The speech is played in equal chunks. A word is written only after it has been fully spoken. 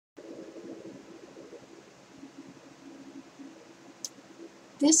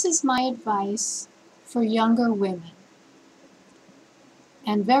This is my advice for younger women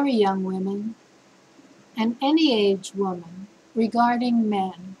and very young women and any age woman regarding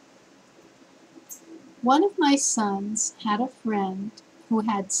men. One of my sons had a friend who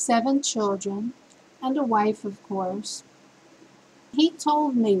had 7 children and a wife, of course. He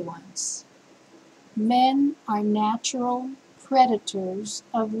told me once, men are natural predators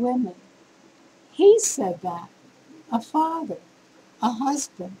of women. He said that, a father, a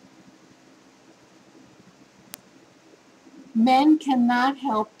husband. Men cannot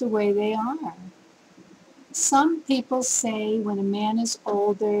help the way they are. Some people say when a man is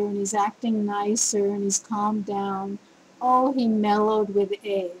older and he's acting nicer and he's calmed down, oh, he mellowed with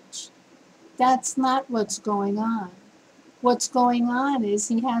age. That's not what's going on. What's going on is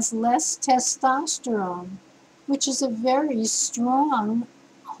he has less testosterone, which is a very strong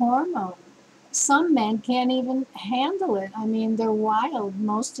hormone. Some men can't even handle it. I mean, they're wild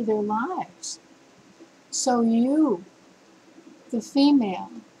most of their lives. So you, the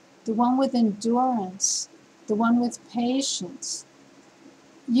female, the one with endurance, the one with patience,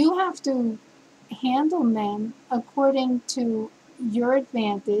 you have to handle men according to your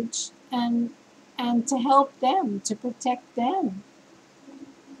advantage and to help them, to protect them.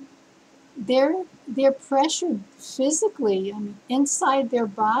 They're pressured physically, inside their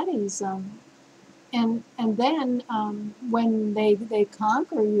bodies, and then when they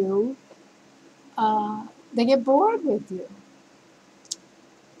conquer you, they get bored with you.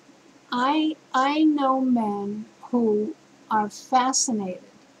 I know men who are fascinated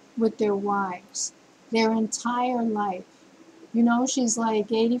with their wives their entire life. You know, she's like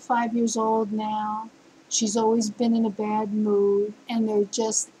 85 years old now. She's always been in a bad mood, and they're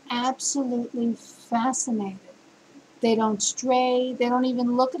just absolutely fascinated. They don't stray. They don't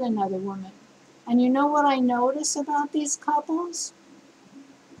even look at another woman. And you know what I notice about these couples?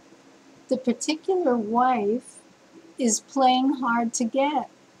 The particular wife is playing hard to get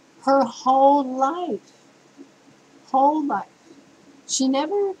her whole life. Whole life. She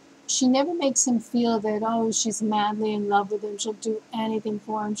never makes him feel that, oh, she's madly in love with him. She'll do anything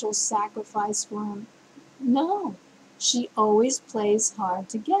for him. She'll sacrifice for him. No, she always plays hard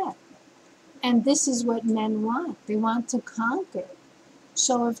to get. And this is what men want. They want to conquer.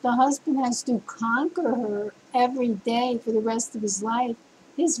 So if the husband has to conquer her every day for the rest of his life,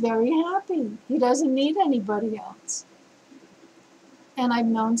 he's very happy. He doesn't need anybody else. And I've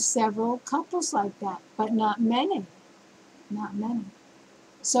known several couples like that, but not many. Not many.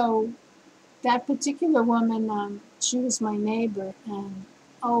 So that particular woman, she was my neighbor, and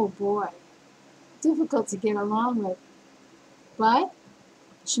oh boy, difficult to get along with. But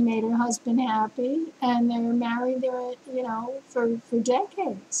she made her husband happy, and they were married there, for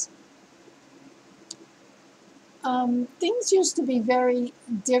decades. Things used to be very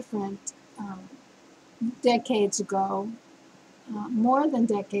different decades ago, more than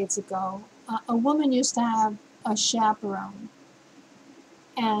decades ago. A woman used to have a chaperone.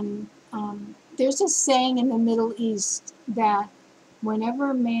 And there's a saying in the Middle East that whenever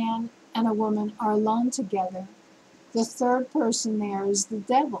a man and a woman are alone together, the third person there is the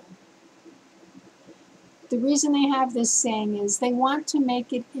devil. The reason they have this saying is they want to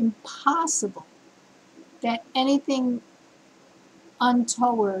make it impossible that anything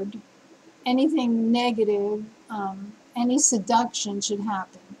untoward, anything negative, any seduction should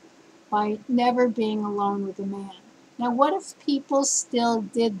happen by never being alone with a man. Now, what if people still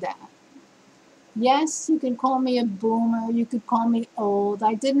did that? Yes, you can call me a boomer, you could call me old.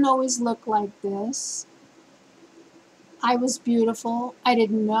 I didn't always look like this. I was beautiful. I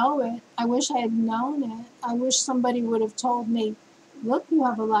didn't know it. I wish I had known it. I wish somebody would have told me, look, you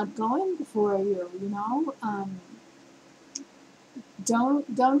have a lot going for you,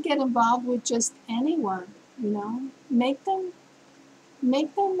 Don't get involved with just anyone, Make them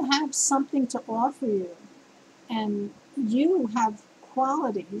have something to offer you. And you have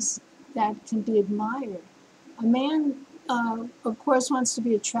qualities that can be admired. A man, of course, wants to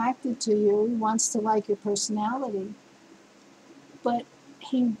be attracted to you. He wants to like your personality. But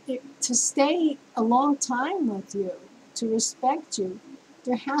to stay a long time with you, to respect you,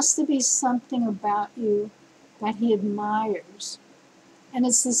 there has to be something about you that he admires. And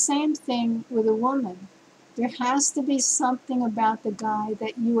it's the same thing with a woman. There has to be something about the guy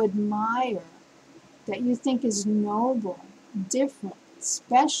that you admire, that you think is noble, different,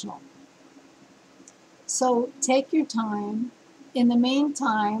 special. So take your time. In the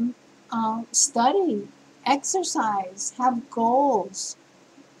meantime, study, exercise, have goals.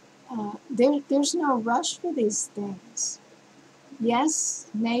 There's no rush for these things. Yes,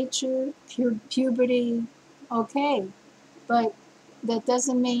 nature, puberty, okay, but That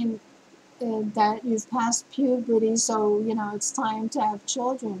doesn't mean that you've passed puberty, so, it's time to have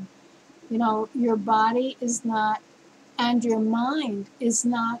children. Your body is not, and your mind is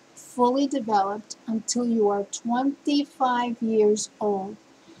not fully developed until you are 25 years old.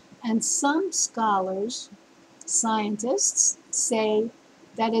 And some scholars, scientists, say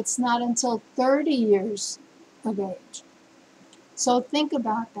that it's not until 30 years of age. So think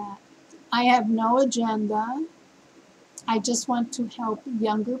about that. I have no agenda. I just want to help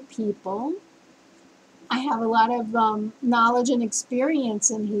younger people. I have a lot of knowledge and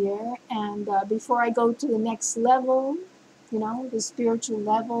experience in here. And before I go to the next level, the spiritual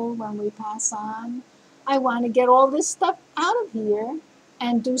level when we pass on, I want to get all this stuff out of here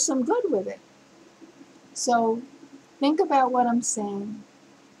and do some good with it. So think about what I'm saying.